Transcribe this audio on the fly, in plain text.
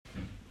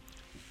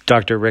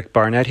Dr. Rick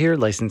Barnett here,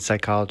 licensed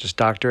psychologist,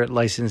 doctorate,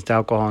 licensed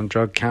alcohol and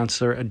drug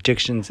counselor,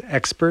 addictions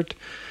expert.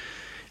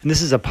 And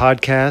this is a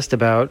podcast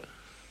about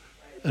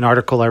an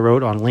article I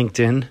wrote on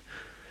LinkedIn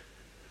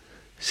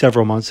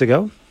several months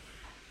ago.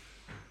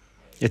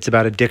 It's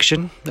about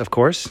addiction, of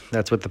course.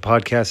 That's what the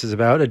podcast is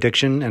about,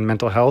 addiction and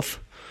mental health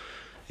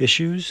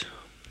issues.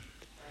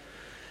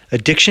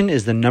 Addiction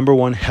is the number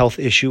one health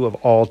issue of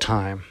all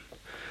time.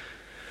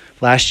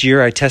 Last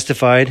year, I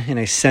testified in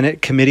a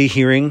Senate committee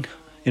hearing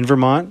in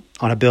Vermont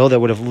on a bill that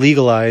would have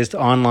legalized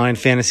online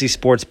fantasy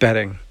sports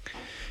betting.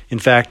 In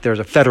fact, there's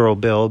a federal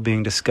bill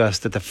being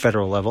discussed at the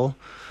federal level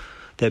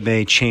that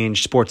may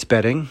change sports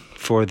betting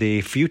for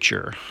the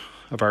future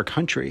of our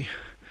country.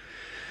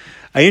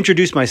 I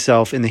introduced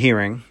myself in the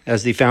hearing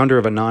as the founder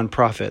of a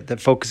nonprofit that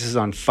focuses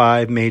on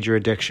 5 major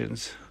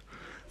addictions: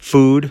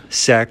 food,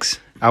 sex,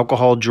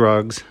 alcohol,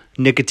 drugs,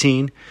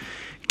 nicotine,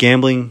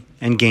 gambling,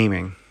 and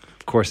gaming.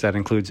 Of course, that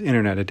includes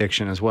internet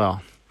addiction as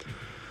well.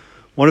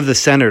 One of the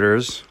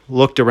senators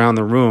looked around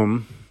the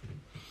room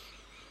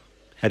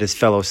at his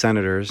fellow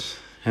senators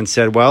and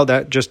said, well,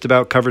 that just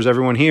about covers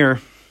everyone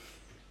here.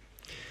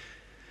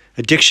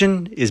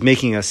 Addiction is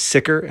making us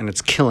sicker and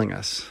it's killing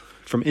us.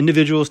 From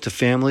individuals to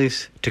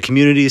families to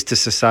communities to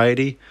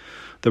society,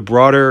 the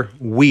broader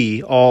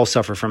we all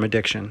suffer from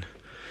addiction.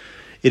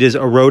 It is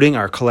eroding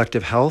our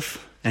collective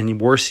health,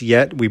 and worse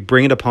yet, we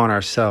bring it upon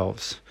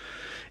ourselves.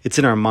 It's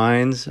in our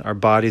minds, our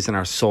bodies, and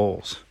our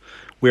souls.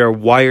 We are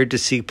wired to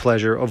seek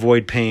pleasure,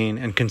 avoid pain,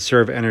 and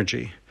conserve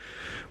energy.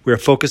 We are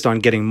focused on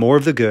getting more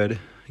of the good,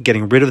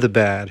 getting rid of the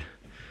bad,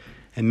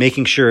 and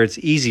making sure it's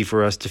easy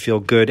for us to feel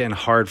good and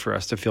hard for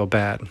us to feel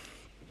bad.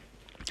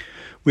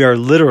 We are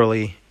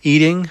literally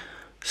eating,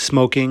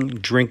 smoking,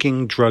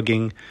 drinking,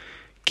 drugging,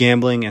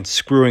 gambling, and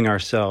screwing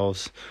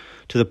ourselves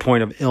to the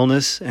point of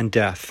illness and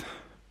death.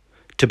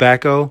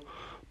 Tobacco,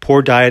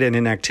 poor diet and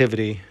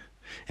inactivity,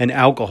 and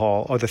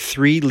alcohol are the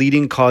 3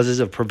 leading causes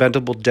of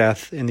preventable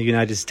death in the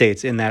United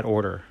States in that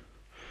order.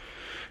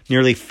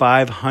 Nearly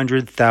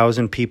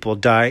 500,000 people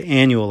die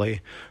annually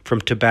from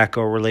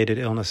tobacco-related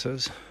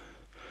illnesses.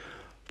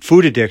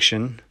 Food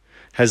addiction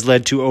has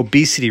led to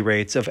obesity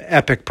rates of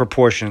epic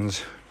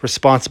proportions,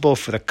 responsible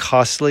for the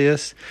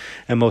costliest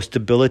and most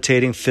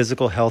debilitating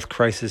physical health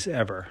crisis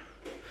ever.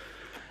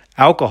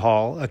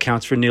 Alcohol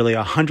accounts for nearly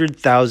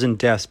 100,000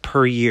 deaths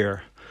per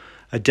year,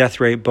 a death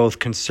rate both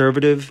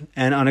conservative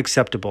and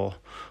unacceptable,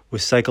 with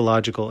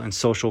psychological and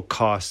social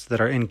costs that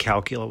are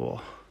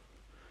incalculable.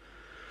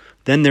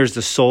 Then there's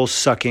the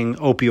soul-sucking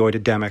opioid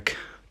epidemic,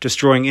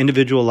 destroying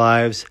individual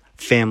lives,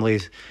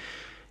 families,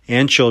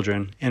 and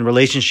children, and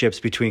relationships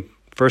between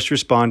first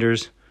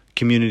responders,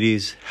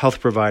 communities, health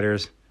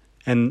providers,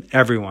 and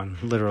everyone,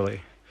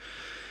 literally.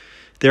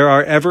 There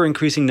are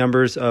ever-increasing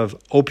numbers of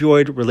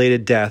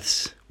opioid-related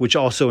deaths, which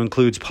also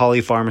includes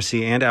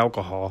polypharmacy and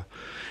alcohol,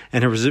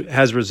 and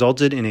has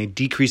resulted in a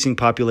decreasing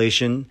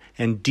population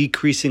and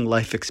decreasing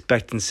life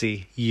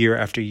expectancy year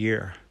after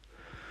year.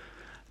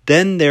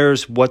 Then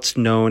there's what's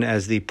known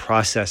as the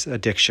process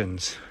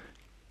addictions,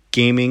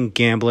 gaming,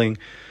 gambling,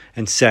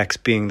 and sex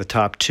being the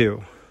top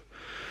 2.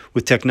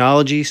 With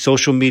technology,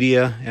 social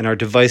media, and our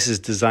devices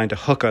designed to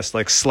hook us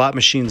like slot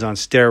machines on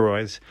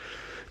steroids,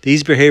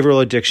 these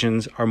behavioral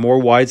addictions are more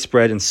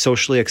widespread and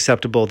socially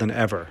acceptable than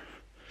ever.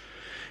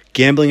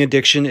 Gambling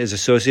addiction is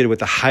associated with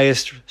the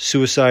highest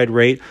suicide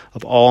rate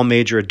of all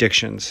major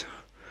addictions.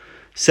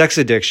 Sex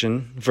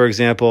addiction, for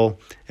example,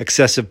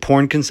 excessive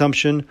porn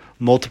consumption,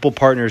 multiple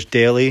partners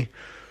daily,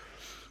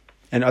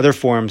 and other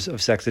forms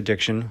of sex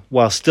addiction,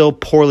 while still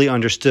poorly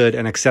understood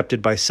and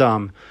accepted by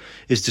some,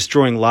 is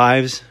destroying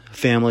lives,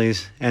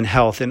 families, and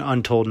health in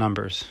untold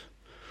numbers.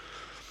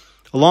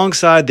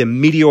 Alongside the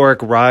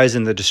meteoric rise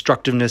in the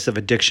destructiveness of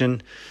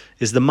addiction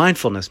is the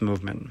mindfulness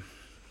movement.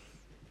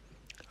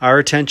 Our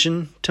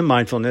attention to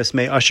mindfulness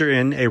may usher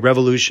in a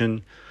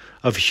revolution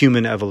of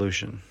human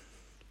evolution.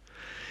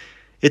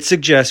 It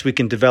suggests we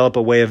can develop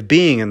a way of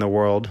being in the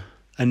world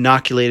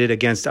inoculated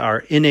against our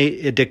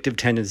innate addictive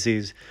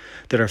tendencies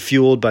that are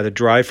fueled by the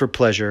drive for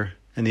pleasure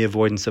and the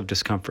avoidance of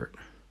discomfort.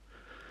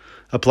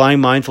 Applying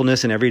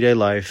mindfulness in everyday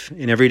life,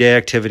 in everyday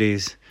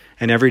activities,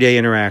 and everyday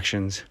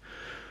interactions,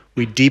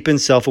 we deepen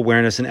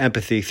self-awareness and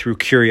empathy through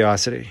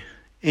curiosity,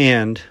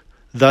 and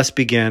thus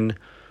begin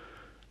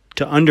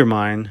to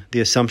undermine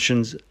the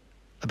assumptions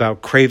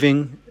about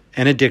craving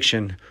and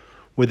addiction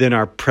within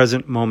our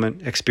present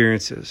moment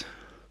experiences.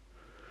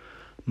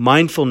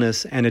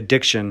 Mindfulness and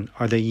addiction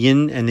are the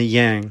yin and the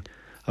yang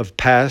of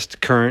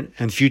past, current,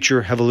 and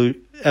future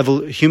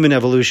human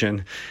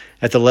evolution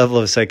at the level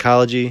of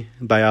psychology,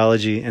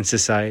 biology, and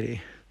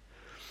society.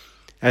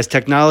 As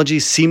technology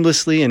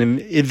seamlessly and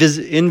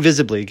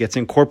invisibly gets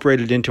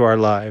incorporated into our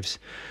lives,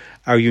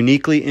 our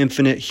uniquely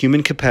infinite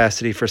human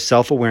capacity for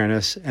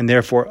self-awareness and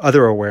therefore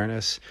other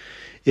awareness,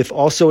 if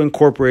also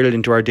incorporated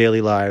into our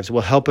daily lives,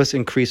 will help us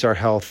increase our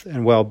health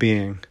and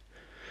well-being,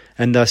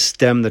 and thus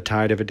stem the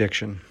tide of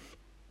addiction.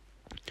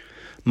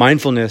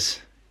 Mindfulness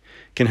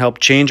can help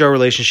change our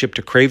relationship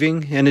to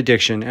craving and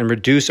addiction and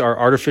reduce our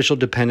artificial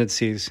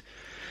dependencies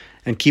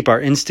and keep our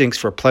instincts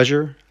for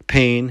pleasure,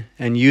 pain,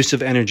 and use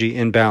of energy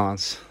in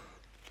balance.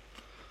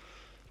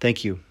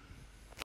 Thank you.